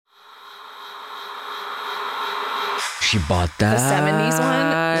she bought that? The 70s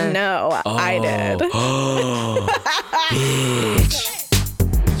one? No, I did. Oh,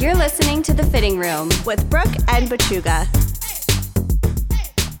 bitch. You're listening to The Fitting Room with Brooke and Bachuga.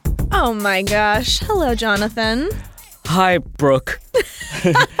 Oh my gosh. Hello, Jonathan. Hi, Brooke.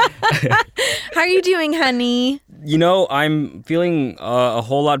 How are you doing, honey? You know, I'm feeling a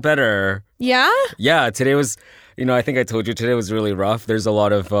whole lot better. Yeah? Yeah, today was, I think I told you today was really rough. There's a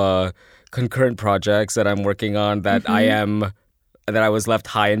lot of concurrent projects that I'm working on that I was left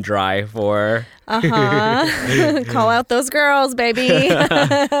high and dry for. Call out those girls, baby.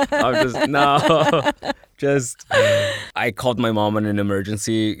 I called my mom in an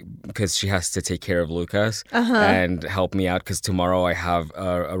emergency because she has to take care of Lucas and help me out because tomorrow I have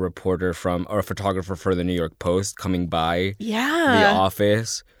a reporter or a photographer for the New York Post coming by the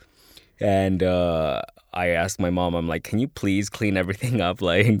office. And I asked my mom, I'm like, can you please clean everything up?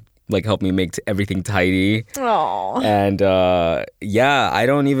 Like help me make everything tidy. Aww. And I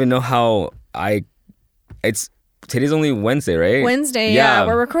don't even know how today's only Wednesday, right? Wednesday, yeah.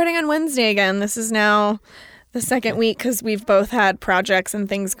 We're recording on Wednesday again. This is now the second week because we've both had projects and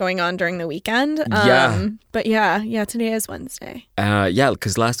things going on during the weekend. But today is Wednesday.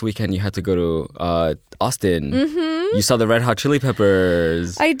 Because last weekend you had to go to Austin. Mm-hmm. You saw the Red Hot Chili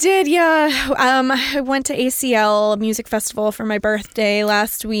Peppers. I did, yeah. I went to ACL Music Festival for my birthday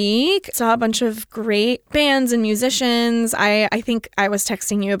last week. Saw a bunch of great bands and musicians. I think I was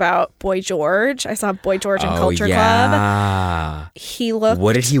texting you about Boy George. I saw Boy George in Culture Club.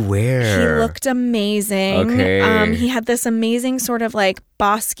 What did he wear? He looked amazing. Okay. He had this amazing sort of like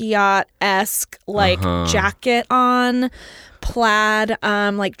Basquiat-esque jacket on, plaid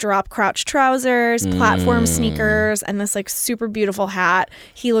like drop crotch trousers, platform sneakers, and this like super beautiful hat.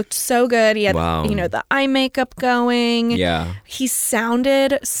 He looked so good. He had the eye makeup going. Yeah. He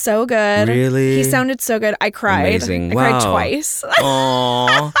sounded so good. Really? He sounded so good. I cried. Amazing. I cried twice.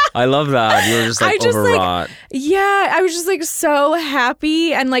 Aww. I love that. You were just overwrought. I was just like so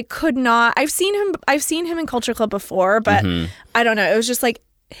happy and like could not. I've seen him in Culture Club before, but I don't know. It was just like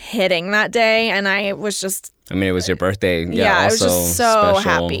hitting that day, and I was just. I mean, it was your birthday. I was just so special.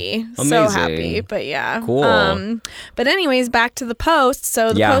 happy. Amazing. So happy. But yeah. Cool. But anyways, back to the Post.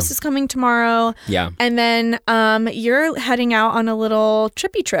 So the Post is coming tomorrow. Yeah. And then you're heading out on a little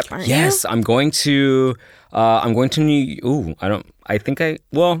trippy trip, aren't you? Yes, I'm going to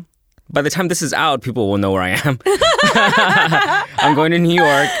by the time this is out, people will know where I am. I'm going to New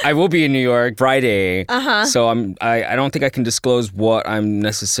York. I will be in New York Friday. So I don't think I can disclose what I'm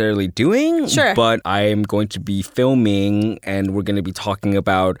necessarily doing. Sure. But I am going to be filming, and we're going to be talking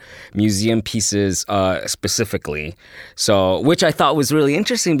about museum pieces specifically. So, which I thought was really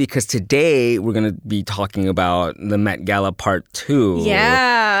interesting because today we're going to be talking about the Met Gala Part 2.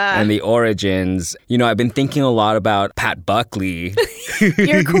 Yeah. And the origins. I've been thinking a lot about Pat Buckley.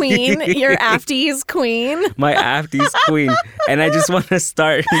 Your queen. Your Afties queen. My Afties queen. And I just want to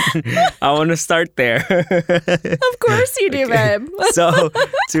start. I want to start there. Of course you do, babe. So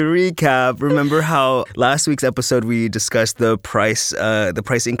to recap, remember how last week's episode we discussed the price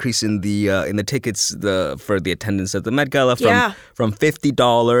increase in the tickets for the attendance at the Met Gala from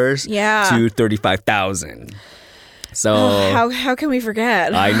 $50 to $35,000. So how can we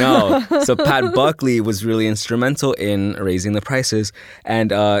forget? I know. So Pat Buckley was really instrumental in raising the prices,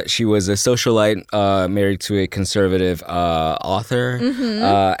 and she was a socialite married to a conservative author,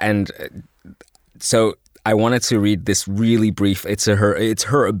 and so I wanted to read this really brief. It's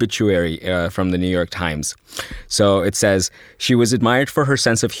her obituary from the New York Times. So it says, she was admired for her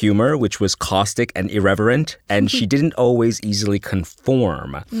sense of humor, which was caustic and irreverent, and she didn't always easily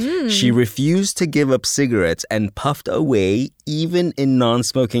conform. She refused to give up cigarettes and puffed away even in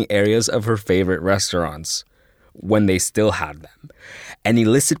non-smoking areas of her favorite restaurants when they still had them. An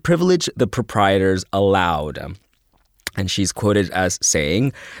illicit privilege the proprietors allowed. And she's quoted as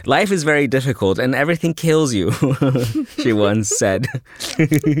saying, "Life is very difficult and everything kills you," she once said.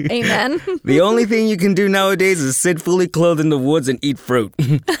 Amen. The only thing you can do nowadays is sit fully clothed in the woods and eat fruit.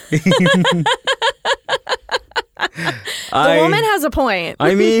 The woman has a point.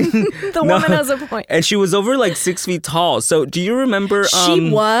 I mean... the woman has a point. And she was over 6 feet tall. So do you remember... she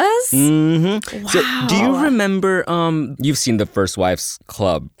was? Mm-hmm. Wow. So do you remember... you've seen The First Wives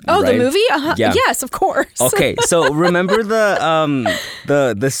Club, Oh, right? the movie? Yeah. Yes, of course. Okay, so remember the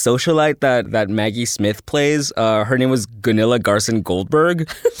socialite that Maggie Smith plays? Her name was Gunilla Garson Goldberg.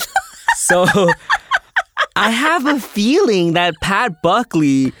 So I have a feeling that Pat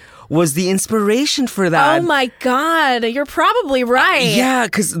Buckley was the inspiration for that. Oh my God, you're probably right. Yeah,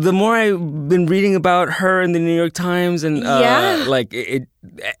 because the more I've been reading about her in the New York Times and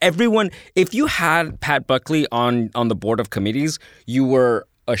everyone, if you had Pat Buckley on the board of committees, you were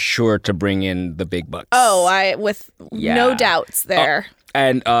assured to bring in the big bucks. Oh, with no doubts there.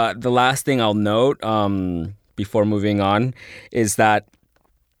 And the last thing I'll note before moving on is that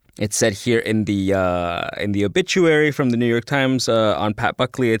it said here in the obituary from the New York Times on Pat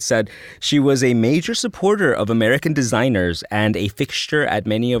Buckley, it said she was a major supporter of American designers and a fixture at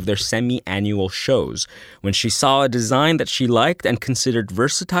many of their semi-annual shows. When she saw a design that she liked and considered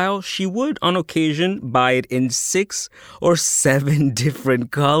versatile, she would, on occasion, buy it in 6 or 7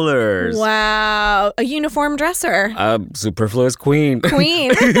 different colors. Wow. A uniform dresser. Superfluous queen.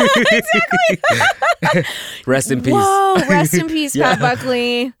 Queen. Exactly. Rest in peace. Whoa, rest in peace, Pat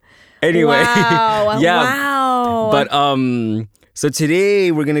Buckley. Anyway, wow. yeah. Wow. But so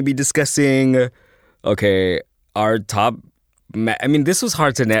today we're gonna be discussing, our top. I mean, this was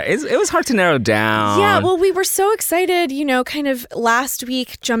hard to narrow. It was hard to narrow down. Yeah. Well, we were so excited, kind of last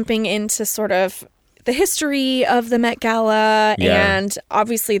week, jumping into sort of the history of the Met Gala, and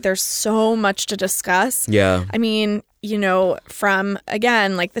obviously there's so much to discuss. Yeah. I mean, from,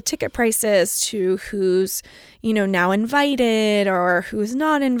 again, like the ticket prices to who's, now invited or who's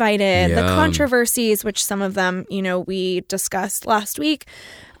not invited, the controversies, which some of them, we discussed last week.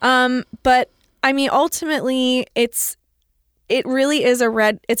 But I mean, ultimately, it really is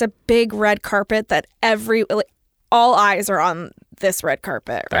it's a big red carpet that all eyes are on this red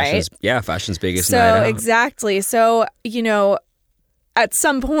carpet, right? Fashion's biggest so, night out. Exactly. So, at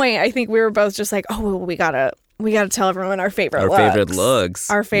some point, I think we were both just like, oh, well, we gotta tell everyone our favorite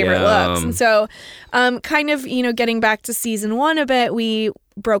looks. Our favorite looks. And so, kind of, getting back to season 1 a bit, we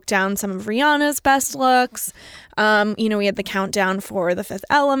broke down some of Rihanna's best looks. We had the countdown for The Fifth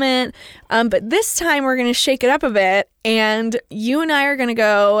Element. But this time we're going to shake it up a bit, and you and I are going to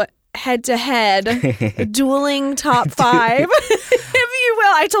go head to head, dueling top 5, if you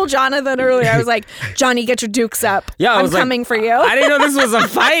will. I told Jonathan earlier, I was like, Johnny, get your dukes up. Yeah, I'm coming for you. I didn't know this was a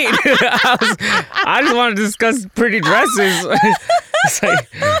fight. I just want to discuss pretty dresses. It's like,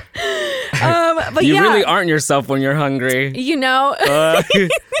 but you really aren't yourself when you're hungry. So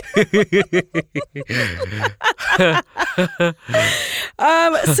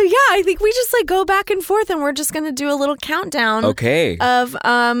yeah, I think we just go back and forth, and we're just gonna do a little countdown. Of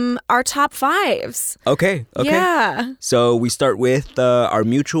our top 5s. Okay. Yeah. So we start with our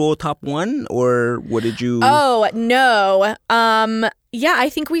mutual top 1, or what did you? Oh no. Yeah, I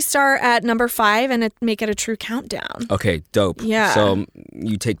think we start at number 5 and make it a true countdown. Okay, dope. Yeah. So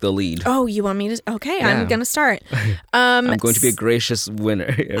you take the lead. Oh, you want me to? Okay, yeah. I'm gonna start. I'm going to be a gracious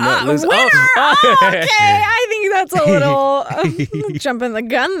winner. Winner. Oh, okay, I think that's a little jumping the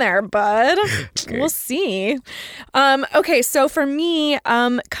gun there, bud. Okay. We'll see. Okay, so for me,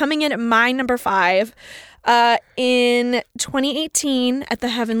 coming in at my number 5. In 2018 at the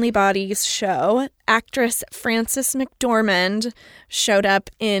Heavenly Bodies show, actress Frances McDormand showed up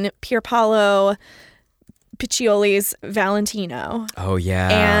in Pierpaolo Piccioli's Valentino. Oh,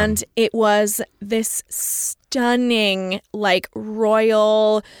 yeah. And it was this stunning,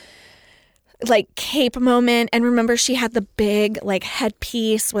 royal, cape moment. And remember, she had the big,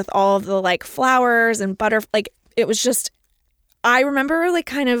 headpiece with all of the, flowers and butter. It was just... I remember,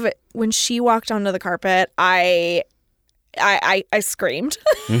 kind of when she walked onto the carpet, I screamed.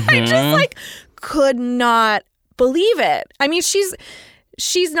 Mm-hmm. I just could not believe it. I mean, she's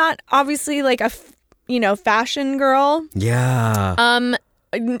not obviously a fashion girl. Yeah.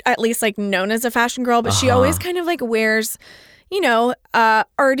 At least known as a fashion girl, but she always kind of wears,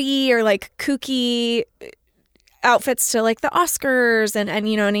 arty or kooky outfits to the Oscars and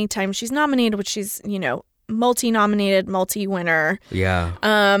anytime she's nominated, which she's multi-nominated, multi-winner. Yeah.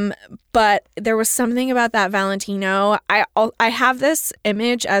 But there was something about that Valentino. I have this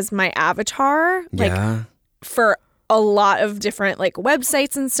image as my avatar, for a lot of different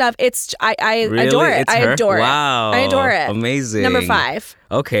websites and stuff. I really? adore it. I adore it. Wow. I adore it. Amazing. Number 5.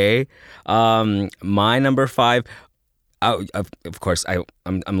 Okay. My number 5. Of course, I'm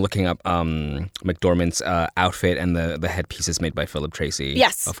looking up McDormand's outfit, and the headpiece is made by Philip Tracy.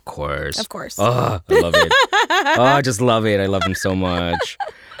 Yes. Of course. Oh, I love it. I just love it. I love him so much.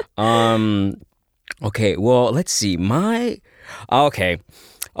 Okay, well, let's see. Kate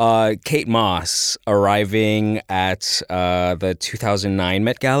Moss arriving at the 2009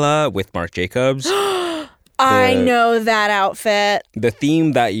 Met Gala with Marc Jacobs. I know that outfit. The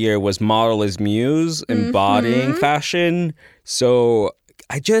theme that year was Model is Muse, embodying fashion. So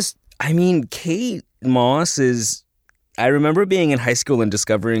Kate Moss is, I remember being in high school and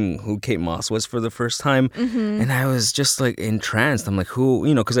discovering who Kate Moss was for the first time. And I was just like entranced. I'm like,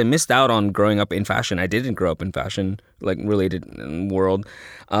 who, because I missed out on growing up in fashion. I didn't grow up in fashion, like related world.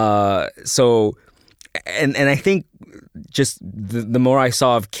 And I think just the more I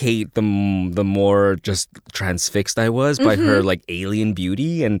saw of Kate, the more just transfixed I was by her like alien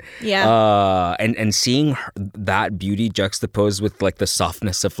beauty and seeing that beauty juxtaposed with like the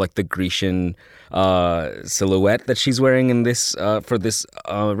softness of like the Grecian silhouette that she's wearing in this for this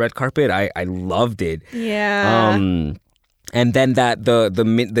red carpet. I loved it. Yeah. And then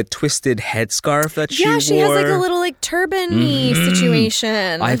the twisted headscarf that she wore. Yeah, she has like a little like turban-y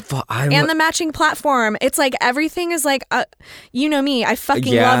situation. And the matching platform. It's like everything is like, you know me, I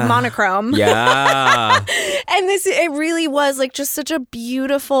fucking love monochrome. Yeah. And it really was like just such a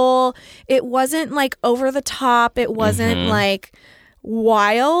beautiful, it wasn't like over the top. It wasn't like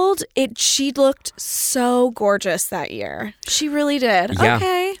wild. She looked so gorgeous that year. She really did. Yeah.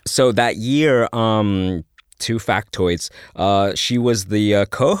 Okay. So that year, two factoids. She was the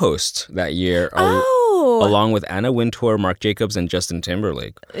co-host that year. Along with Anna Wintour, Marc Jacobs, and Justin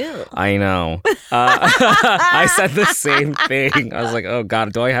Timberlake. Ew. I know. I said the same thing. I was like, oh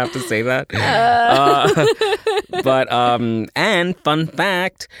God, do I have to say that? And fun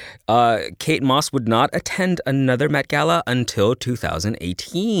fact, Kate Moss would not attend another Met Gala until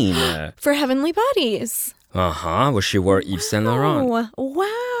 2018. For Heavenly Bodies. Where she wore Yves Saint Laurent. Wow.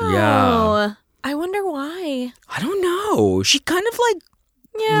 Yeah. I wonder why. I don't know. She kind of like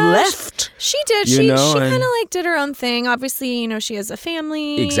left. She did. She kind of like did her own thing. Obviously, she has a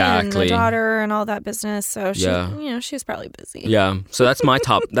family and a daughter and all that business. So she, she was probably busy. Yeah. So that's my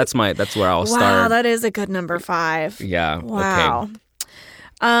top. That's where I'll start. Wow, that is a good number 5. Yeah. Wow.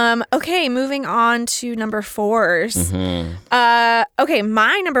 Okay. Okay, moving on to number 4s. Okay,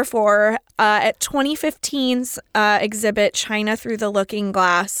 my number 4 at 2015's exhibit China Through the Looking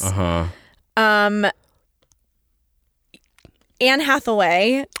Glass. Anne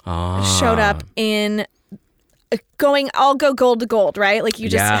Hathaway showed up in I'll go gold to gold, right? Like you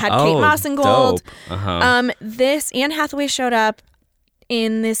just had Kate Moss in gold. This Anne Hathaway showed up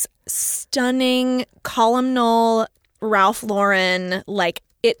in this stunning columnal Ralph Lauren, like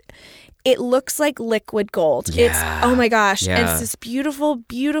it looks like liquid gold. Yeah. It's, oh my gosh. Yeah. It's this beautiful,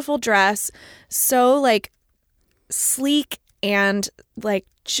 beautiful dress. So like sleek and like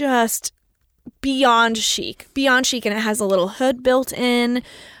just beyond chic. And it has a little hood built in.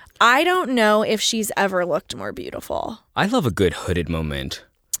 I don't know if she's ever looked more beautiful. I love a good hooded moment.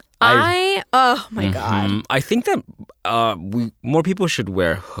 Oh my God. I think that more people should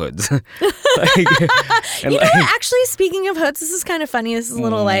wear hoods. Actually, speaking of hoods, this is kind of funny. This is a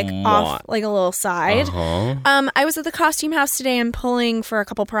little like off, like a little side. I was at the costume house today and pulling for a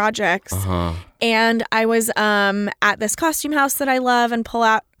couple projects. And I was at this costume house that I love and pull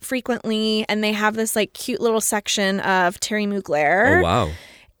out frequently. And they have this like cute little section of Terry Mugler. Oh, wow.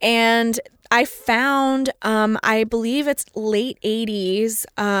 And I found, I believe it's late 80s,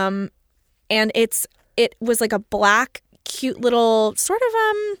 and it was like a black, cute little sort of,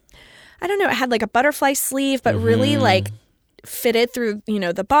 I don't know, it had like a butterfly sleeve, but really like fitted through,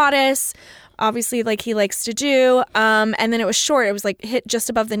 the bodice, obviously like he likes to do, and then it was short. It was like hit just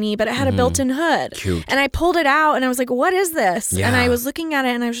above the knee, but it had a built-in hood. Cute. And I pulled it out and I was like, what is this? Yeah. And I was looking at it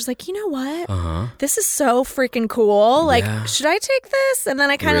and I was just like, you know what? This is so freaking cool. Like, should I take this? And then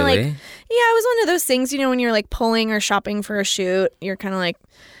I kind of Really? it was one of those things, when you're like pulling or shopping for a shoot, you're kind of like,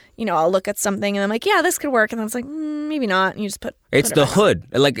 I'll look at something and I'm like, yeah, this could work. And then it's like, maybe not. And you just put it's it the back hood.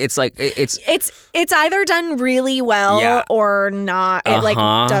 It's either done really well or not. It like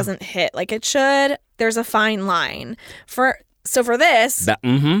doesn't hit like it should. There's a fine line for this.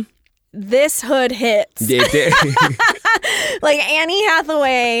 This hood hits. Like Annie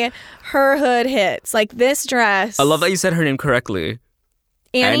Hathaway, her hood hits. Like this dress. I love that you said her name correctly.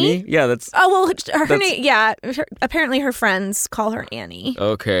 Annie? Yeah, that's... Oh, well, her name... Yeah, apparently her friends call her Annie.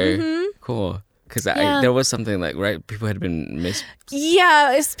 Okay, cool. Because there was something like, right, people had been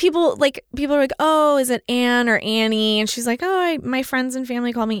Yeah, it's people are like, oh, is it Anne or Annie? And she's like, oh, my friends and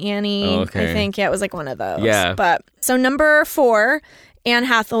family call me Annie. Oh, okay. I think, it was like one of those. Yeah. But, so number 4, Anne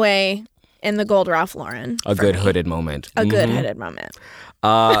Hathaway in the gold Ralph Lauren. A good hooded moment. A good hooded moment.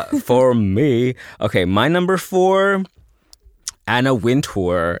 For me, okay, my number 4... Anna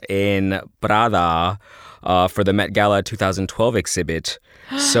Wintour in Prada for the Met Gala 2012 exhibit.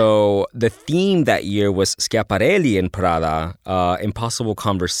 So the theme that year was Schiaparelli in Prada, Impossible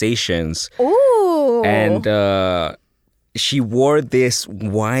Conversations. Ooh. And she wore this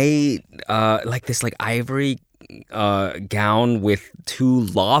white, this ivory gown with 2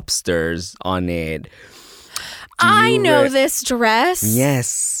 lobsters on it. I know this dress.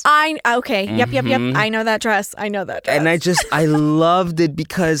 Yes. Okay. Yep. I know that dress. And I loved it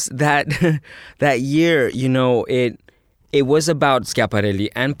because that year, it was about Schiaparelli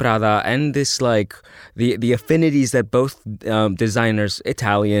and Prada and this like the affinities that both designers,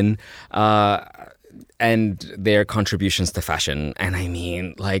 Italian, and their contributions to fashion. And I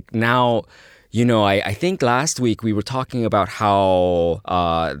mean, like now, I think last week we were talking about how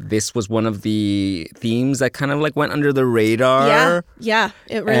this was one of the themes that kind of like went under the radar. Yeah,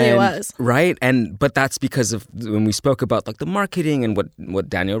 it really was. Right? But that's because of when we spoke about like the marketing and what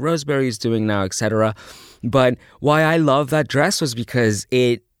Daniel Roseberry is doing now, etc. But why I love that dress was because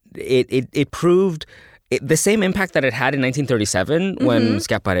it proved the same impact that it had in 1937 when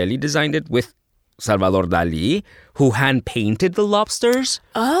Schiaparelli designed it with Salvador Dali, who hand painted the lobsters.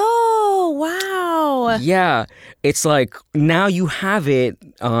 Oh, wow. Yeah. It's like now you have it,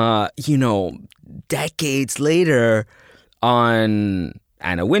 decades later on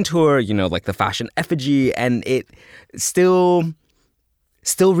Anna Wintour, like the fashion effigy, and it still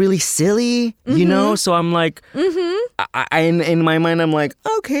really silly, So I'm like, I in my mind, I'm like,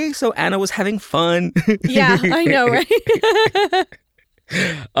 okay, so Anna was having fun. Yeah, I know, right?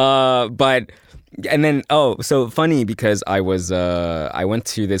 But... And then, so funny because I went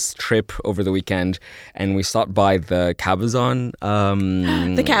to this trip over the weekend and we stopped by the Cabazon.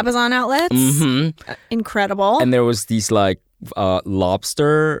 The Cabazon outlets? Mm-hmm. Incredible. And there was these like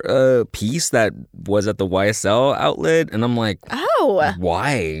lobster piece that was at the YSL outlet. And I'm like, oh,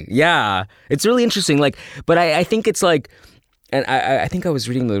 why? Yeah, it's really interesting. Like, but I think it's like, and I think I was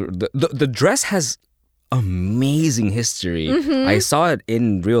reading the dress has amazing history. I saw it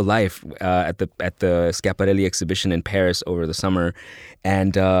in real life at the Schiaparelli exhibition in Paris over the summer,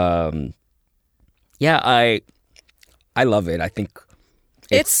 and I love it. I think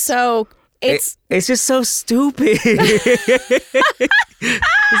it's just so stupid.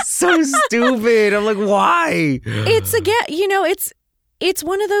 It's so stupid. I'm like, why? It's again, it's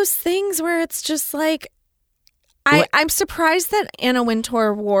one of those things where it's just like. I'm surprised that Anna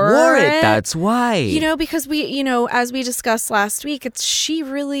Wintour wore it. That's why. Because we, as we discussed last week, she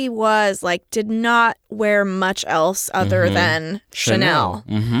really was like, did not wear much else other than Chanel.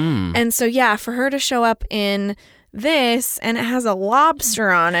 Mm-hmm. And so, yeah, for her to show up in this and it has a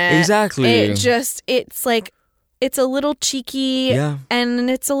lobster on it. Exactly. It's like, it's a little cheeky and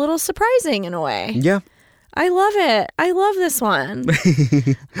it's a little surprising in a way. Yeah. I love it. I love this one.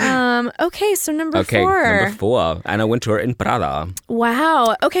 Okay, so number 4. Number 4, Anna Wintour in Prada.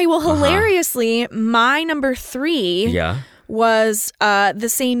 Wow. Okay, well, hilariously, my number 3 was the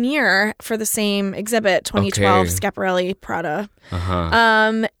same year for the same exhibit, 2012 Schiaparelli Prada.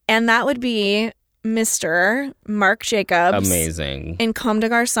 And that would be Mr. Marc Jacobs. Amazing. In Comme des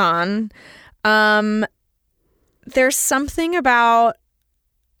Garçons. There's something about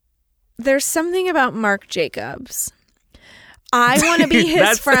Marc Jacobs. I want to be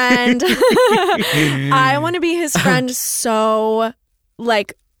his friend. I want to be his friend so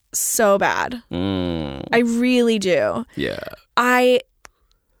bad. I really do. Yeah.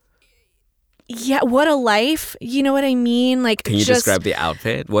 What a life. You know what I mean? Like, can you describe the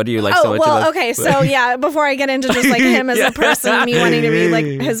outfit? What do you like so much? Well, okay. So yeah, before I get into just like him as a person, me wanting to be like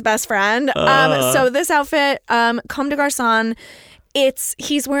his best friend. So this outfit, Comme des Garçons,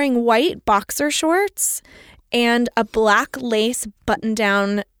 he's wearing white boxer shorts and a black lace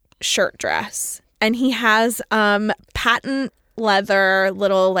button-down shirt dress. And he has patent leather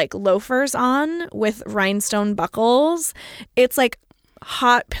little like loafers on with rhinestone buckles. It's like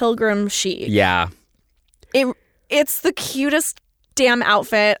hot pilgrim chic. Yeah. It's the cutest damn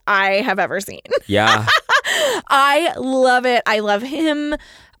outfit I have ever seen. Yeah. I love it. I love him.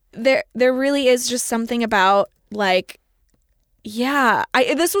 There really is just something about like, yeah,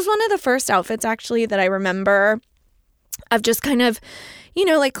 this was one of the first outfits actually that I remember of just kind of,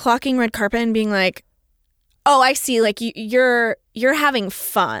 like clocking red carpet and being like, oh, I see, like you're having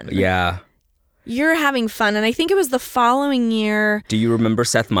fun. Yeah. You're having fun. And I think it was the following year. Do you remember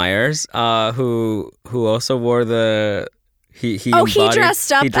Seth Meyers, who also wore the he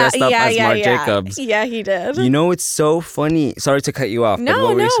dressed up as Marc Jacobs. Yeah, he did. It's so funny. Sorry to cut you off.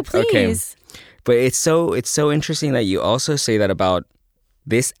 No, please. Okay. But it's so interesting that you also say that about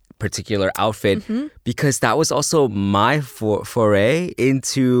this particular outfit because that was also my foray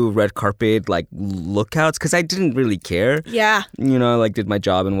into red carpet like lookouts because I didn't really care. Yeah. Like did my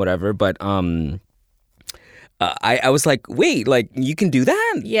job and whatever. But I was like, wait, like you can do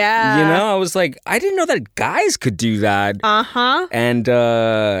that? Yeah. I was like, I didn't know that guys could do that. And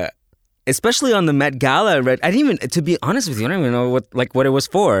especially on the Met Gala, I didn't even, to be honest with you, I don't even know what it was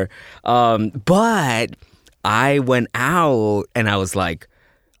for. But I went out and I was like,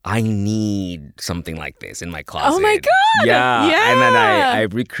 I need something like this in my closet. Oh my God! Yeah. And then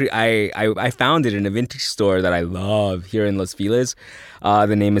I found it in a vintage store that I love here in Los Feliz.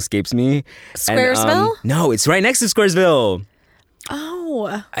 The name escapes me. Squaresville? No, it's right next to Squaresville.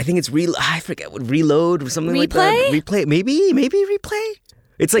 Oh. I think it's I forget what Reload or something like that. Replay? Replay, maybe Replay.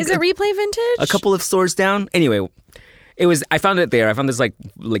 It's like Is it Replay Vintage? a couple of stores down. Anyway, I found it there. I found this like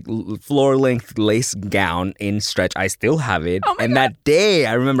floor length lace gown in stretch. I still have it. Oh my God. That day,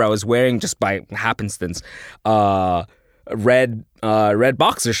 I remember I was wearing, just by happenstance, red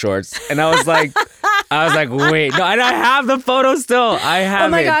boxer shorts, and I was like, wait, no, and I have the photo still. I have it. Oh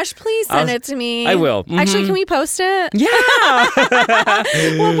my gosh, please send it to me. I will. Mm-hmm. Actually, can we post it? Yeah.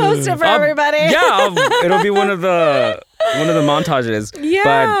 We'll post it for everybody. Yeah, it'll be one of the montages.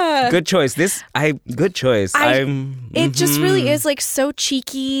 Yeah. But good choice. Good choice. It just really is like so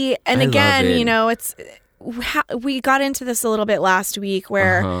cheeky. And I again, love it. you know, we got into this a little bit last week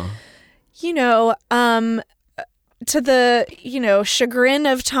where, you know, to the, you know, chagrin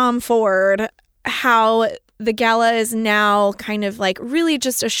of Tom Ford, how the gala is now kind of like really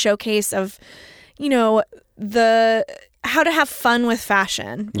just a showcase of, you know, how to have fun with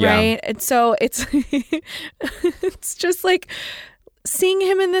fashion, right? And so it's it's just like seeing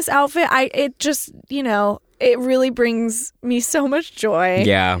him in this outfit. It just, you know, it really brings me so much joy.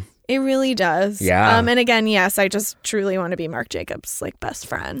 Yeah. It really does. Yeah. And again, yes, I just truly want to be Marc Jacobs' like best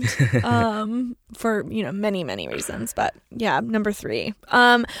friend. For, you know, many, many reasons. But yeah, number 3.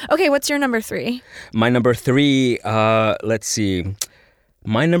 Okay, what's your number 3? My number 3, let's see.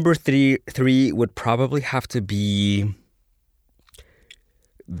 My number three would probably have to be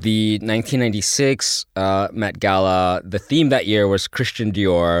the 1996 Met Gala. The theme that year was Christian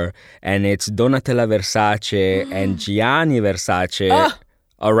Dior, and it's Donatella Versace and Gianni Versace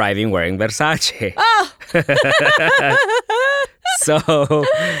arriving wearing Versace. So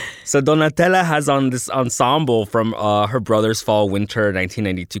Donatella has on this ensemble from her brother's fall-winter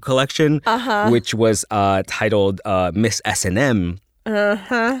 1992 collection, which was titled Miss S&M.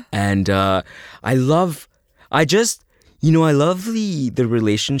 And I love the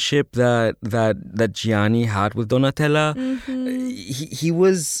relationship that Gianni had with Donatella. He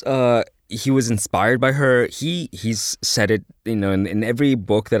was inspired by her. He's said it, you know, in every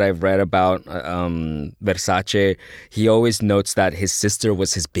book that I've read about Versace. He always notes that his sister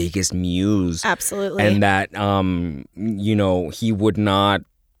was his biggest muse. Absolutely. And that you know, he wouldn't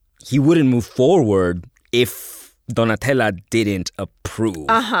move forward if Donatella didn't approve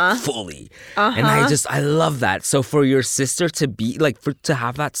fully. And I love that. So for your sister to be like, to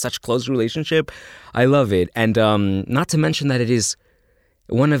have that such close relationship, I love it. And not to mention that it is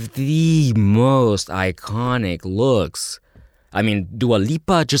one of the most iconic looks. I mean, Dua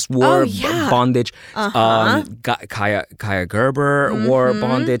Lipa just wore bondage. Kaya Gerber wore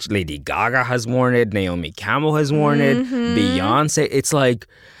bondage. Lady Gaga has worn it. Naomi Campbell has worn it. Beyonce. It's like,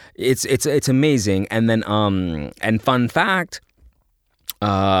 it's amazing. And then and fun fact,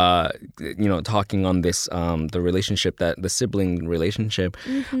 you know, talking on this the relationship, that the sibling relationship,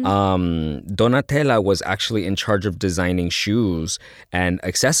 Donatella was actually in charge of designing shoes and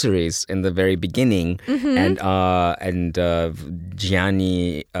accessories in the very beginning, and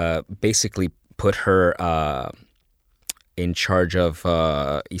Gianni basically put her in charge of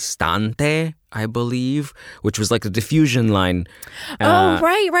Istante, I believe, which was like the diffusion line.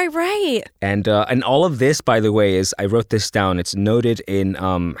 Right. And all of this, by the way, is, I wrote this down. It's noted in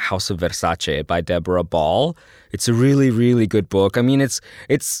House of Versace by Deborah Ball. It's a really, really good book. I mean, it's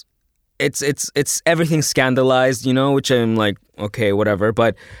everything scandalized, you know, which I'm like, okay, whatever.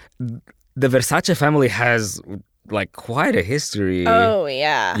 But the Versace family has like quite a history. Oh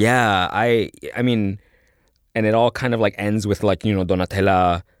yeah. Yeah, I mean. And it all kind of like ends with like, you know,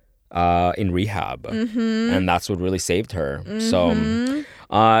 Donatella in rehab. And that's what really saved her. So,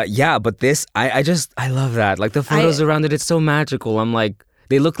 yeah, but this, I love that. Like the photos around it, it's so magical. I'm like,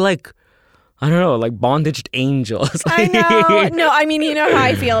 they look like, I don't know, like bondaged angels. I know. No, I mean, you know how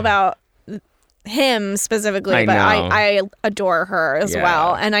I feel about him specifically, but I adore her as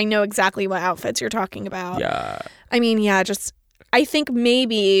well. And I know exactly what outfits you're talking about. Yeah. I mean, yeah, I think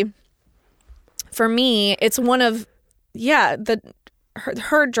maybe... For me, it's one of,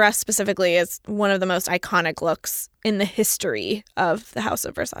 her dress specifically is one of the most iconic looks in the history of the House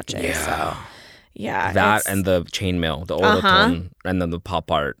of Versace. Yeah. So, yeah. That and the chainmail, the Autotone, and then the pop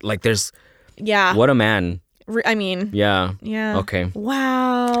art. Like there's, what a man. I mean, Yeah. yeah. Okay.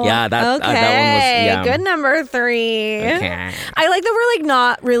 Wow. Yeah, that one was, Okay, yeah. good number 3. Okay. I like that we're like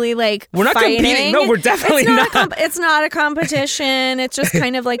not really like We're not fighting. competing. No, we're definitely not. It's not a competition. It's just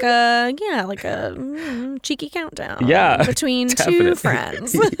kind of like a cheeky countdown. Yeah, between definitely. 2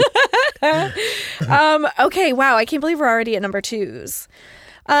 friends. Okay, wow, I can't believe we're already at number 2s.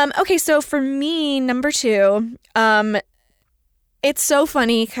 Okay, so for me, number 2, it's so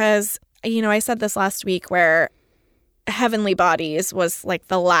funny because, I said this last week where Heavenly Bodies was like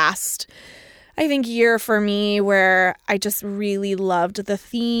the last, I think, year for me where I just really loved the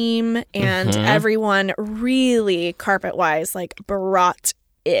theme and everyone really, carpet-wise, like brought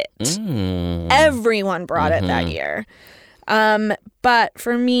it. Everyone brought it that year. But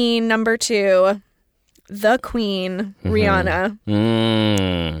for me, number 2, the Queen, Rihanna,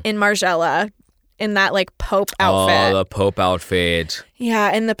 in Margiela, in that like Pope outfit. Oh, the Pope outfit. Yeah,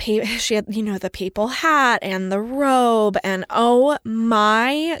 and she had, the papal hat and the robe, and oh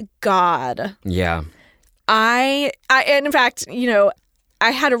my God. Yeah. And in fact, I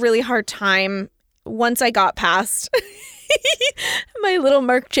had a really hard time once I got past my little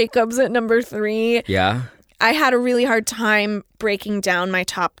Marc Jacobs at number 3. Yeah. I had a really hard time breaking down my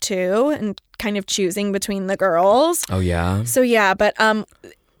top 2 and kind of choosing between the girls. Oh, yeah. So yeah, but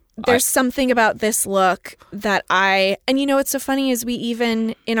there's something about this look that and what's so funny is we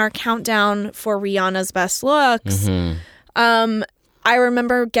even in our countdown for Rihanna's best looks, I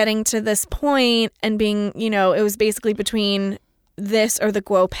remember getting to this point and being, it was basically between this or the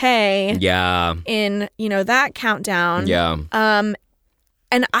Guopei. Yeah. In, that countdown. Yeah.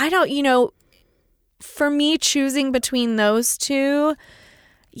 And I don't, for me choosing between those 2,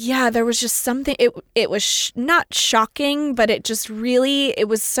 yeah, there was just something, it was not shocking, but it just really, it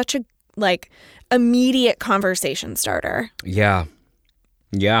was such a like immediate conversation starter. Yeah.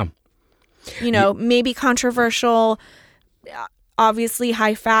 Yeah. Maybe controversial, obviously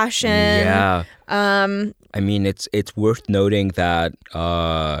high fashion. Yeah. I mean, it's worth noting that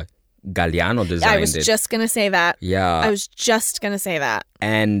Galliano designed it. I was just going to say that. Yeah. I was just going to say that.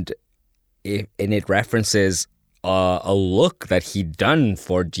 And it references a look that he'd done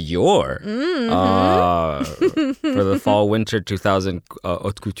for Dior for the fall-winter 2000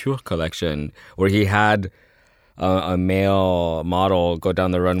 haute couture collection, where he had a male model go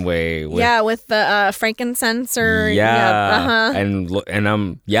down the runway with the frankincense or and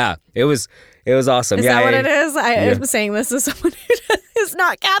it was awesome. Is that what it is? I'm saying this as someone who is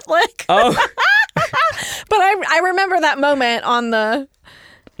not Catholic. Oh. But I remember that moment on the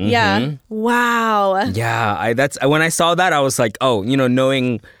yeah. Wow. Yeah, that's when I saw that I was like, oh,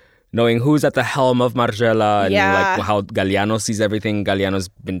 knowing who's at the helm of Margiela and like how Galliano sees everything. Galliano's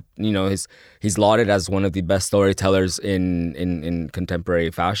been, he's lauded as one of the best storytellers in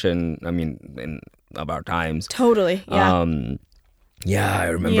contemporary fashion. I mean, of our times. Totally. Yeah. I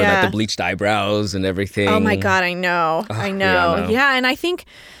remember that, the bleached eyebrows and everything. Oh my God, I know. I know. Yeah, and I think,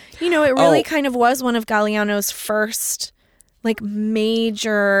 it really kind of was one of Galliano's first like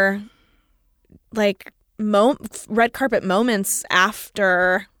major like red carpet moments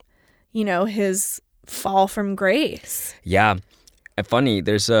after his fall from grace. Yeah. And funny,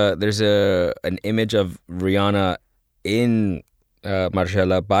 there's an image of Rihanna in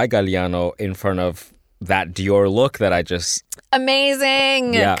Margiela by Galliano in front of that Dior look that I just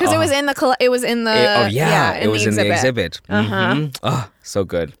amazing because it was in the exhibit. Oh, so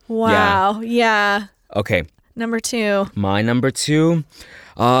good. Wow. Yeah. Okay. Number 2. My number 2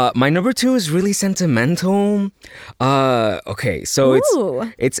 is really sentimental. Okay, so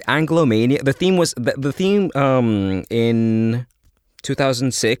it's Anglomania. The theme in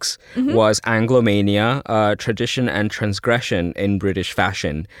 2006 was Anglomania, tradition and transgression in British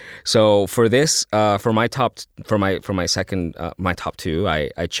fashion. So for this, for my top 2,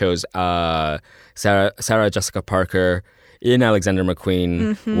 I chose Sarah Jessica Parker in Alexander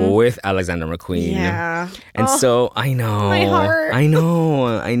McQueen with Alexander McQueen. Yeah. And so I know. My heart. I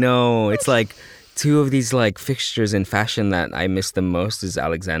know. It's like 2 of these like fixtures in fashion that I miss the most is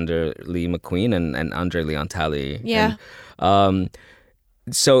Alexander Lee McQueen and Andre Leon Talley. Yeah. And,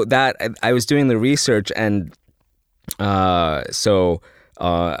 so that I was doing the research and Sarah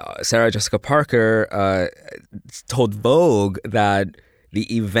Jessica Parker told Vogue that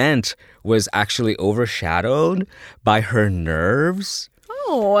the event was actually overshadowed by her nerves.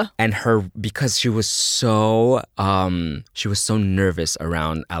 Oh. And because she was so nervous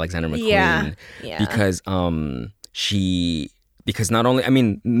around Alexander McQueen. Yeah. Because because not only, I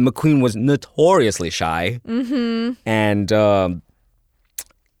mean, McQueen was notoriously shy. And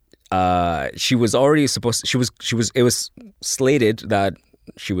she was already it was slated that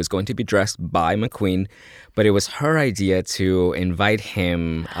she was going to be dressed by McQueen, but it was her idea to invite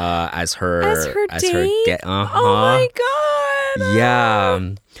him as her date. Oh my god! Yeah.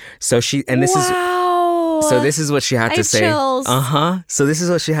 So she and this wow. is so this is what she had to say. Chills. So this is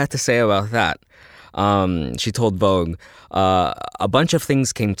what she had to say about that. She told Vogue, a bunch of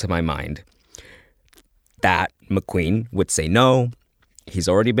things came to my mind. That McQueen would say no. He's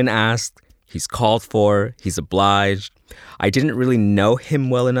already been asked. He's called for. He's obliged. I didn't really know him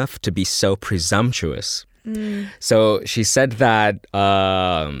well enough to be so presumptuous. So she said that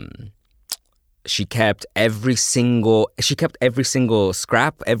she kept every single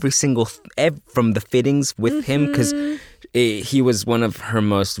scrap, from the fittings with him because he was one of her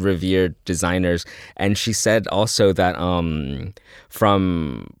most revered designers. And she said also that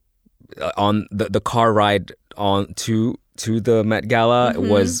from on the car ride on to the Met Gala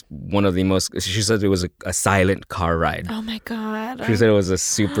was one of the most. She said it was a silent car ride. Oh my god! She said it was a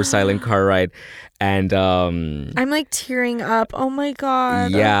super silent car ride, and I'm like tearing up. Oh my god!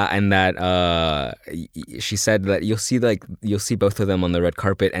 Yeah, and that she said that you'll see both of them on the red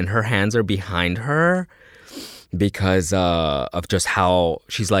carpet, and her hands are behind her because of just how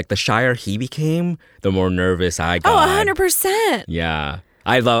she's like, the shyer he became, the more nervous I got. Oh, 100%. Yeah.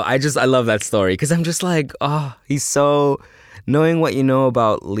 I love that story because I'm just like, oh, he's so, knowing what you know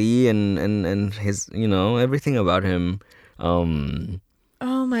about Lee and his, everything about him. Oh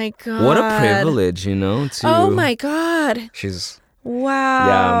my god. What a privilege, to. Oh my god. She's.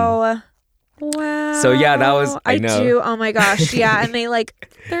 Wow. Yeah. Wow. So yeah, that was, I know. do. Oh my gosh. Yeah. And they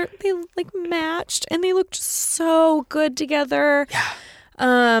matched and they looked so good together.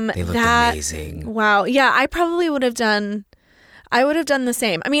 Yeah. They looked amazing. Wow. Yeah. I probably would have done the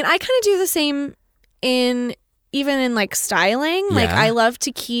same. I mean, I kind of do the same even in like styling. Yeah. Like I love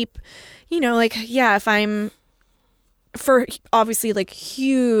to keep, if I'm for obviously like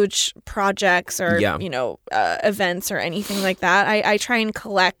huge projects or, events or anything like that, I try and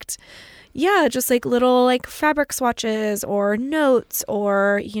collect, just like little like fabric swatches or notes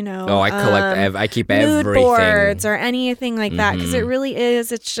or, I keep mood everything. boards or anything like that. 'Cause it really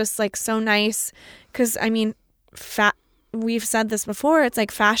is. It's just like so nice. 'Cause I mean, we've said this before, it's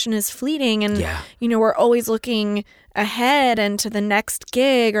like fashion is fleeting and, we're always looking ahead and to the next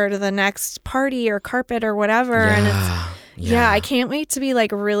gig or to the next party or carpet or whatever. And it's, I can't wait to be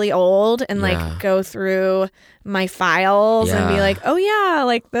like really old and like go through my files and be like, oh yeah,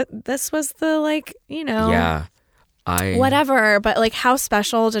 like this was the like, whatever. But like how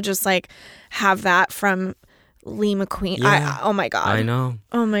special to just like have that from Lee McQueen. Yeah. Oh my god. I know.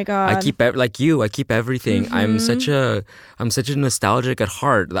 Oh my god. I keep everything. I'm such a nostalgic at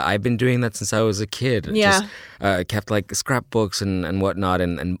heart. I've been doing that since I was a kid. Yeah. Just kept like scrapbooks and whatnot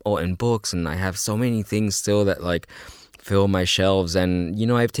and books, and I have so many things still that like fill my shelves.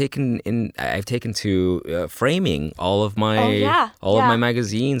 And I've taken to framing all of my of my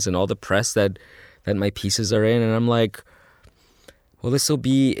magazines and all the press that my pieces are in, and I'm like, well, this will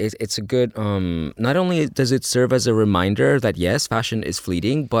be, it's a good, not only does it serve as a reminder that, yes, fashion is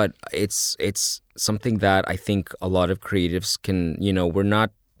fleeting, but it's something that I think a lot of creatives can,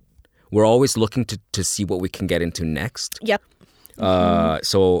 we're always looking to see what we can get into next. Yep.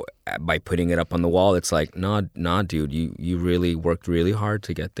 So by putting it up on the wall, it's like, nah, dude, you really worked really hard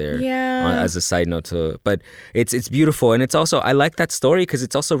to get there. Yeah. As a side note but it's beautiful. And it's also, I like that story because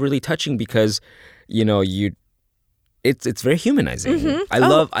it's also really touching because, it's very humanizing. I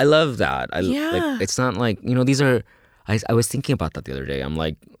love that. Like, it's not like, these are, I was thinking about that the other day. I'm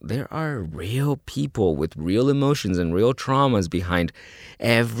like, there are real people with real emotions and real traumas behind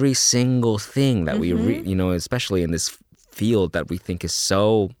every single thing that we, especially in this field that we think is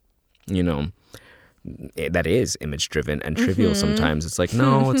so, that is image driven and trivial sometimes. It's like,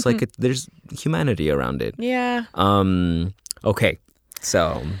 no, it's like there's humanity around it. Yeah. Okay.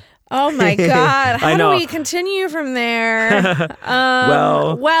 So... Oh my God. I know. How do we continue from there?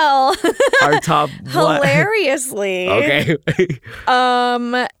 Well, our top hilariously. Okay.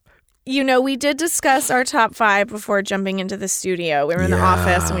 We did discuss our top 5 before jumping into the studio. We were in the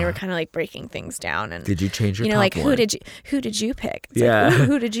office and we were kind of like breaking things down. And did you change your top like one? who did you pick? It's yeah. like,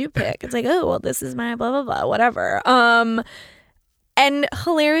 who did you pick? It's like, oh well, this is my blah blah blah, whatever. And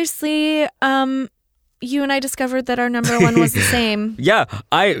hilariously, you and I discovered that our number 1 was the same. Yeah,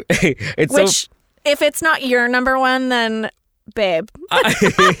 Which, if it's not your number 1, then babe. What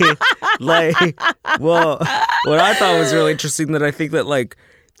I thought was really interesting that I think that like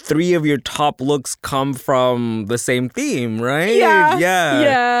 3 of your top looks come from the same theme, right?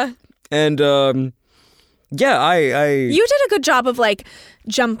 Yeah. And You did a good job of like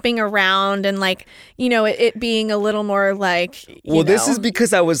jumping around and like, you know, it being a little more like, this is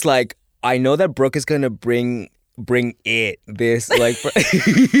because I was like, I know that Brooke is going to bring this like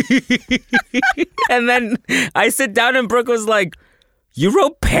and then I sit down and Brooke was like, you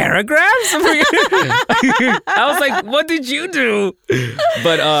wrote paragraphs? I was like, what did you do?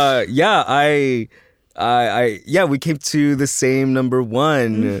 But we came to the same number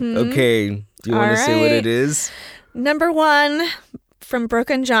one. Mm-hmm. Okay, do you want to say what it is? Number one from Brooke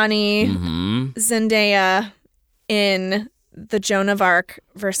and Johnny, Mm-hmm. Zendaya in the Joan of Arc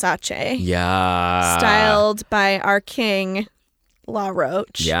Versace. Yeah. Styled by our king, La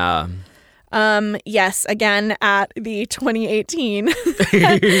Roche. Yeah. Yes, again at the 2018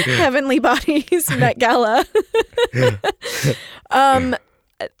 Heavenly Bodies Met Gala.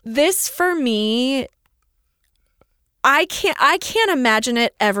 This for me, I can't imagine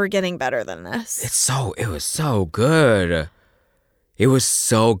it ever getting better than this. It was so good. It was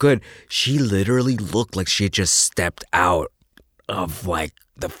so good. She literally looked like she had just stepped out of like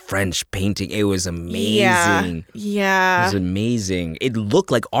the French painting. It was amazing. Yeah. It was amazing. It looked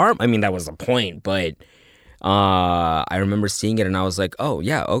like art. I mean, that was the point, but I remember seeing it and I was like, oh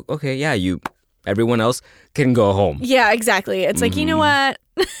yeah, okay, yeah, everyone else can go home. Yeah, exactly. It's like, you know what?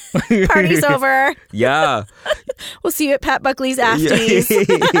 Party's over. Yeah. We'll see you at Pat Buckley's afties.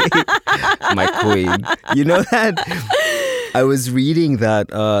 My queen. You know that I was reading that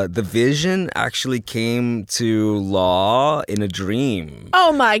the vision actually came to Law in a dream.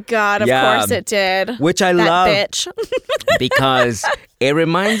 Oh my God, of course it did. Which I that love. Bitch. Because it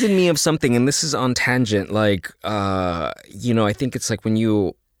reminded me of something, and this is on tangent, like, I think it's like when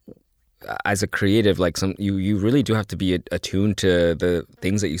you, as a creative, like you really do have to be attuned to the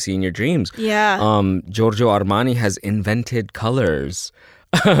things that you see in your dreams. Yeah. Giorgio Armani has invented colors.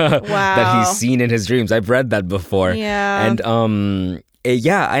 Wow. That he's seen in his dreams. I've read that before. Yeah. And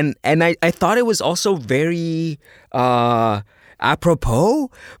I thought it was also very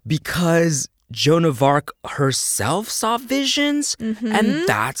apropos because Joan of Arc herself saw visions, and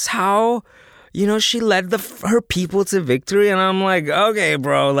that's how, she led her people to victory. And I'm like, okay,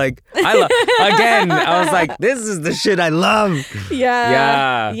 bro, like again, I was like, this is the shit I love.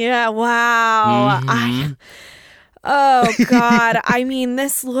 Yeah. Yeah. Wow. Oh God. I mean,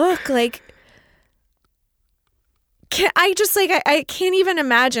 this look like, I can't even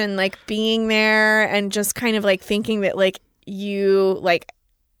imagine like being there and just kind of like thinking that like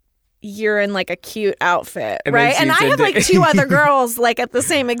you're in like a cute outfit, right? And I have like two other girls like at the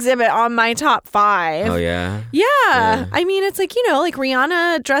same exhibit on my top 5. Oh yeah? Yeah. I mean, it's like, like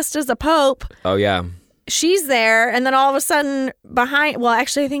Rihanna dressed as a pope. Oh yeah. She's there, and then all of a sudden behind, well,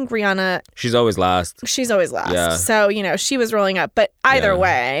 actually, I think Rihanna... She's always last. Yeah. So, she was rolling up. But either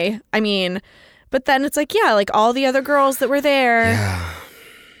way, I mean, but then it's like, yeah, like all the other girls that were there. Yeah.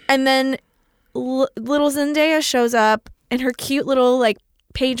 And then little Zendaya shows up in her cute little, like,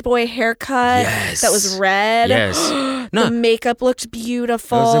 page boy haircut that was red. Yes. The makeup looked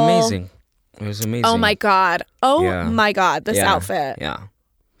beautiful. It was amazing. Oh, my God. My God, this outfit. Yeah.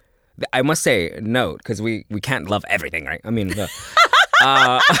 I must say, note, because we can't love everything, right? I mean,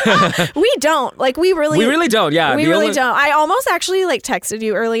 we don't. Like, we really don't, yeah. We really don't. I almost actually, like, texted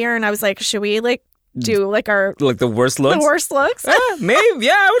you earlier, and I was like, should we, like, do, like, our... Like, the worst looks? The worst looks? Maybe,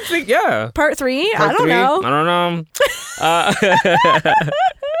 yeah, I would think, yeah. Part 3? I don't know.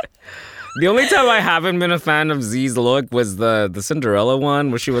 The only time I haven't been a fan of Z's look was the Cinderella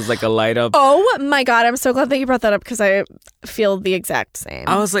one where she was like a light up. Oh my God, I'm so glad that you brought that up because I feel the exact same.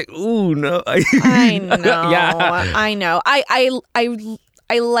 I was like, ooh, no. I know. Yeah. I know. I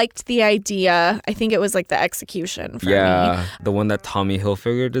liked the idea. I think it was like the execution for me. Yeah, the one that Tommy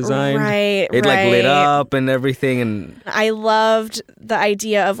Hilfiger designed. Right, It like lit up and everything. And I loved the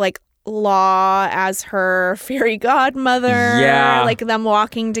idea of like Law as her fairy godmother. Yeah. Like them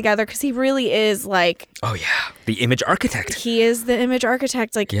walking together because he really is like... Oh yeah, the image architect. He is the image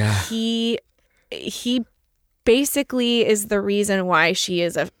architect. Like he basically is the reason why she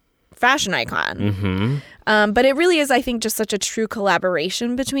is a fashion icon. Mm-hmm. But it really is, I think, just such a true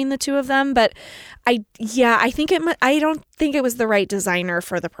collaboration between the two of them. But I think I don't think it was the right designer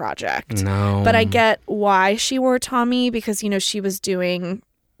for the project. No. But I get why she wore Tommy because, she was doing...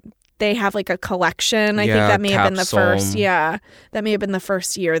 They have like a collection. I think that may have been the first. Yeah, that may have been the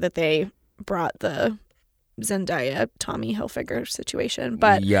first year that they brought the Zendaya Tommy Hilfiger situation.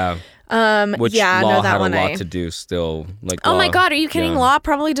 But which Law had a lot to do still. Like, oh my God, are you kidding? Law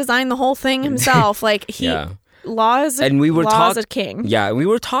probably designed the whole thing himself. Like Law is a king. Yeah, we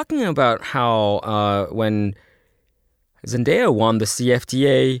were talking about how when Zendaya won the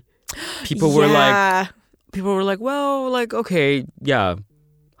CFDA, people were like, people were like, well, like, okay, yeah.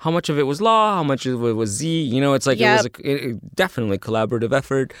 How much of it was Law? How much of it was Z? You know, it's like it was definitely a collaborative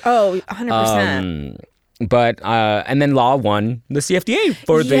effort. Oh, 100%. But and then Law won the CFDA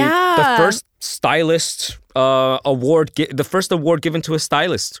for the first stylist award, the first award given to a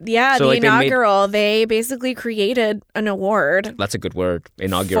stylist. Yeah, so, the like, inaugural. They basically created an award. That's a good word,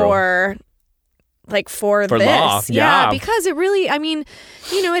 inaugural. For this. Law. Yeah, because it really, I mean,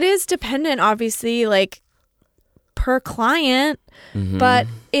 you know, it is dependent, obviously, like, per client, but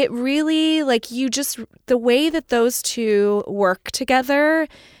it really, like, the way that those two work together,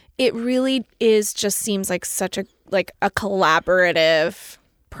 it really seems like such a collaborative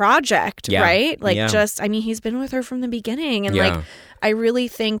project, right? Like, I mean, he's been with her from the beginning, and like, I really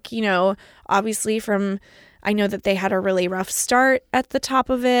think, you know, obviously I know that they had a really rough start at the top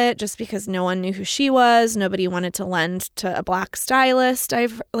of it just because no one knew who she was. Nobody wanted to lend to a black stylist.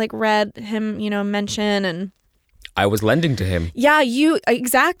 I've like read him, you know, mention, and I was lending to him. Yeah,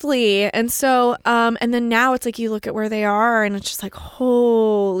 exactly. And so, and then now it's like you look at where they are and it's just like,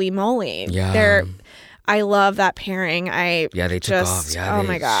 holy moly. Yeah. I love that pairing. They took off. Yeah, oh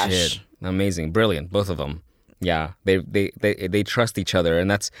my gosh. Shit. Amazing. Brilliant. Both of them. Yeah. They trust each other.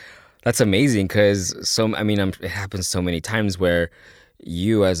 And that's amazing because it happens so many times where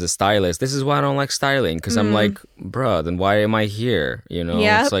you as a stylist, this is why I don't like styling, because I'm like, bruh, then why am I here? You know,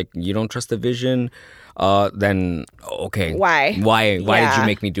 it's like you don't trust the vision. Then okay, why did you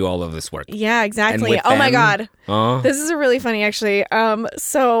make me do all of this work? Yeah, exactly. Oh my God, this is a really funny actually.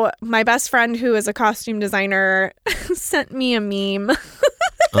 So my best friend who is a costume designer sent me a meme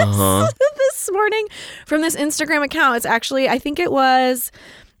this morning from this Instagram account. It's actually I think it was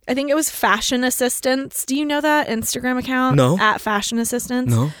Fashion Assistants. Do you know that Instagram account? No. At Fashion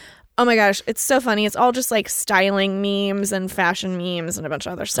Assistants? No. Oh my gosh, it's so funny. It's all just like styling memes and fashion memes and a bunch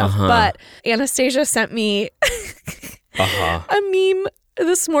of other stuff. But Anastasia sent me a meme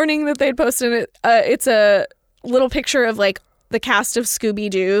this morning that they'd posted. It's a little picture of like the cast of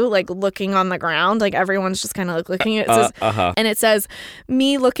Scooby-Doo like looking on the ground. Like everyone's just kind of looking. It says, and it says,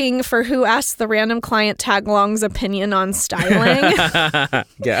 me looking for who asked the random client tag-along's opinion on styling.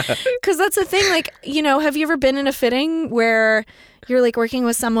 Yeah. Because that's the thing. Like, you know, have you ever been in a fitting where you're like working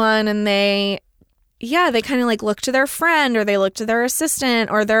with someone and they kind of like look to their friend or they look to their assistant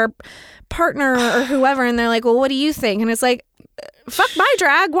or their partner or whoever and they're like, well, what do you think? And it's like, fuck my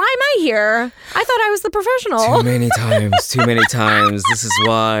drag. Why am I here? I thought I was the professional. Too many times. This is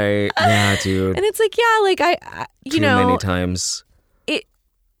why. Yeah, dude. And it's like, yeah, like I you know. Too many times.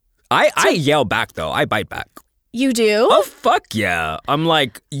 I yell back though. I bite back. You do? Oh, fuck yeah. I'm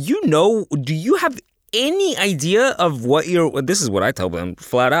like, you know, do you have any idea of what this is what I tell them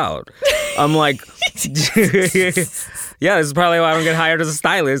flat out. I'm like, yeah, this is probably why I don't get hired as a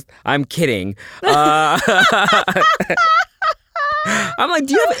stylist. I'm kidding. I'm like,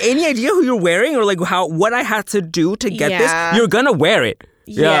 do you have any idea who you're wearing or like what I had to do to get this? You're gonna wear it.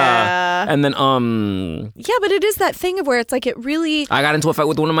 Yeah. And then yeah, but it is that thing of where it's like it really I got into a fight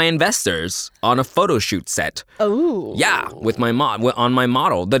with one of my investors on a photo shoot set. Oh. Yeah, with my on my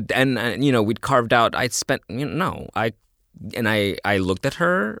model. And you know, we'd carved out I looked at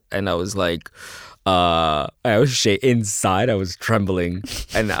her and I was like I was inside I was trembling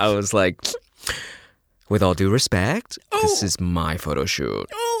and I was like, with all due respect, this is my photo shoot.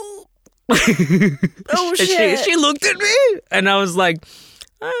 Oh shit. She looked at me and I was like,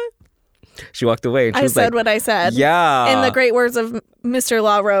 She walked away. And she was said what I said. Yeah. In the great words of Mr.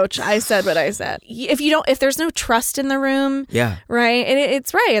 La Roche, I said what I said. If there's no trust in the room, right?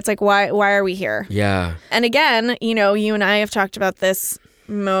 It's right. It's like, why are we here? Yeah. And again, you know, you and I have talked about this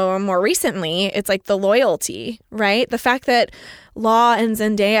more recently. It's like the loyalty, right? The fact that Law and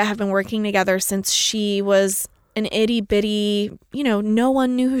Zendaya have been working together since she was an itty bitty, you know, no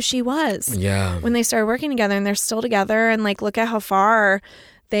one knew who she was. Yeah. When they started working together, and they're still together, and like, look at how far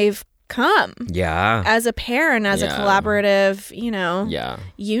they've come. Yeah. As a pair and as a collaborative, you know,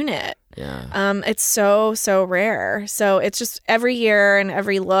 unit. Yeah. It's so rare. So it's just every year and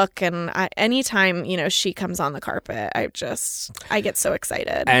every look, and anytime, you know, she comes on the carpet, I get so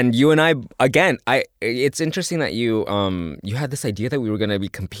excited. And you and I, again, it's interesting that you had this idea that we were going to be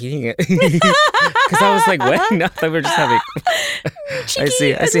competing because I was like, what? No, that we're just having.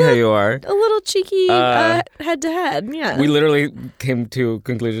 Cheeky, I see how you are. A little cheeky head to head. Yeah. We literally came to a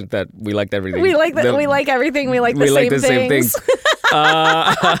conclusion that we liked everything. We like we like everything. We like the same things.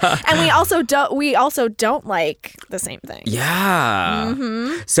 And we also don't like the same thing. Yeah.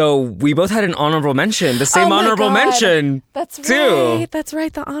 Mm-hmm. So we both had an honorable mention. The same honorable mention. That's too. Right. That's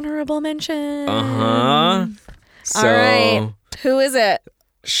right. The honorable mention. So, all right. Who is it?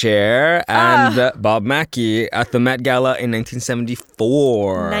 Cher and Bob Mackie at the Met Gala in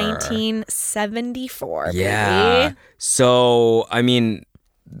 1974. 1974, baby. Yeah. So, I mean,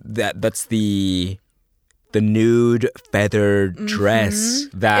 that's the nude feathered dress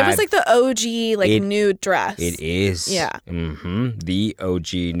that... It was like the OG nude dress. It is. Yeah. The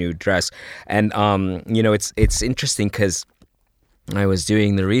OG nude dress. And, it's interesting because I was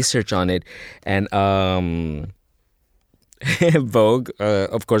doing the research on it and Vogue,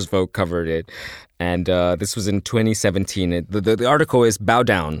 of course, Vogue covered it. And this was in 2017. The article is Bow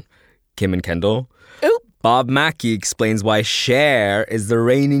Down, Kim and Kendall. Ooh. Bob Mackie explains why Cher is the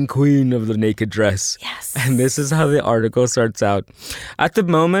reigning queen of the naked dress. Yes. And this is how the article starts out. At the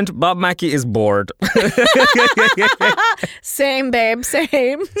moment, Bob Mackie is bored. Same, babe,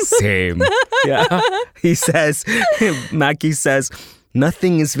 same. Same. Yeah. Mackie says,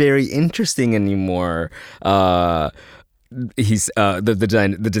 nothing is very interesting anymore.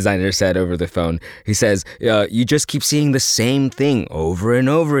 The designer said over the phone, he says, you just keep seeing the same thing over and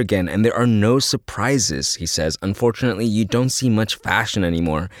over again, and there are no surprises, he says. Unfortunately, you don't see much fashion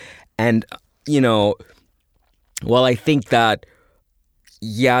anymore. And, while I think that,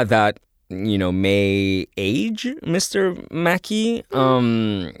 may age Mr. Mackie,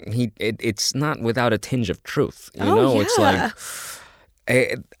 it's not without a tinge of truth. It's like,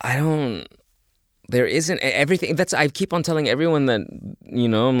 I don't... There isn't everything. I keep on telling everyone that,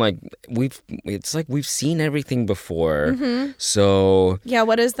 I'm like, we've seen everything before. Mm-hmm. So. Yeah,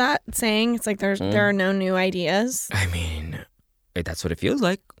 what is that saying? It's like there are no new ideas. I mean, that's what it feels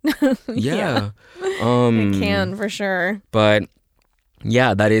like. Yeah. It can, for sure. But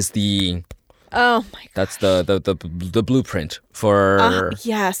yeah, that is the. Oh my god. That's the blueprint for.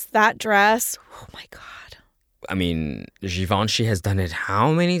 Yes, that dress. Oh my god. I mean, Givenchy has done it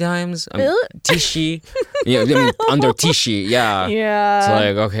how many times? Tisci. Under Tisci, yeah. Yeah. It's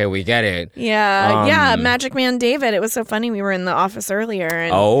like, okay, we get it. Yeah, Magic Man David. It was so funny. We were in the office earlier.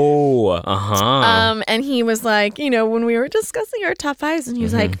 And, and he was like, when we were discussing our top fives, and he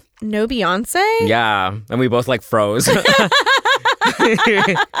was like, no Beyonce? Yeah, and we both froze.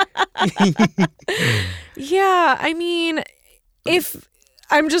 Yeah, I mean, you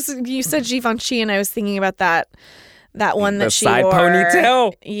said Givenchy, and I was thinking about that one that she side wore.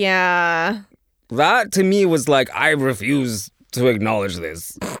 Ponytail? Yeah. That to me was like, I refuse to acknowledge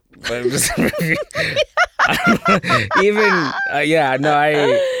this. But just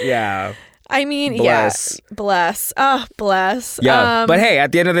I mean, bless. Yeah, bless. Oh, bless. Yeah, but hey,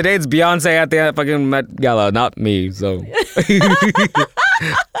 at the end of the day, it's Beyonce at the fucking Met Gala, not me, so...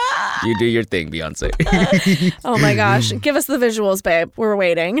 You do your thing, Beyonce. Oh my gosh. Give us the visuals, babe. We're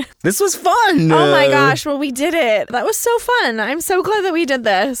waiting. This was fun. Oh my gosh. Well, we did it. That was so fun. I'm so glad that we did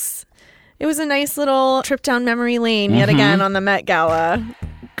this. It was a nice little trip down memory lane yet again on the Met Gala.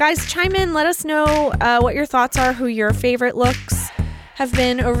 Guys, chime in. Let us know what your thoughts are, who your favorite looks have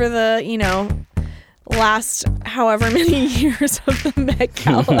been over the, last however many years of the Met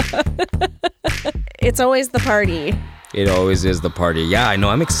Gala. It's always the party. It always is the party. Yeah, I know.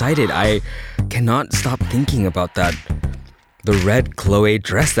 I'm excited. I cannot stop thinking about the red Chloe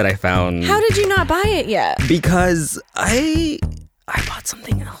dress that I found. How did you not buy it yet? Because I bought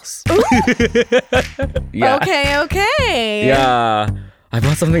something else. Yeah. Okay. Yeah. I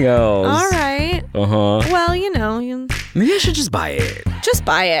bought something else. All right. Uh-huh. Well, maybe I should just buy it. Just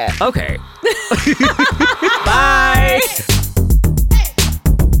buy it. Okay. Bye.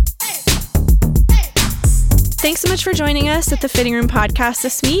 Thanks so much for joining us at the Fitting Room Podcast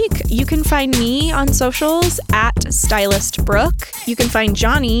this week. You can find me on socials at StylistBrooke. You can find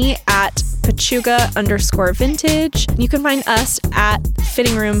Johnny at Pachuga_vintage. You can find us at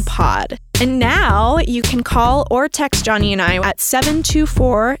Fitting Room Pod. And now you can call or text Johnny and I at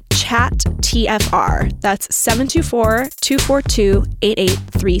 724-CHAT-TFR. That's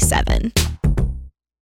 724-242-8837.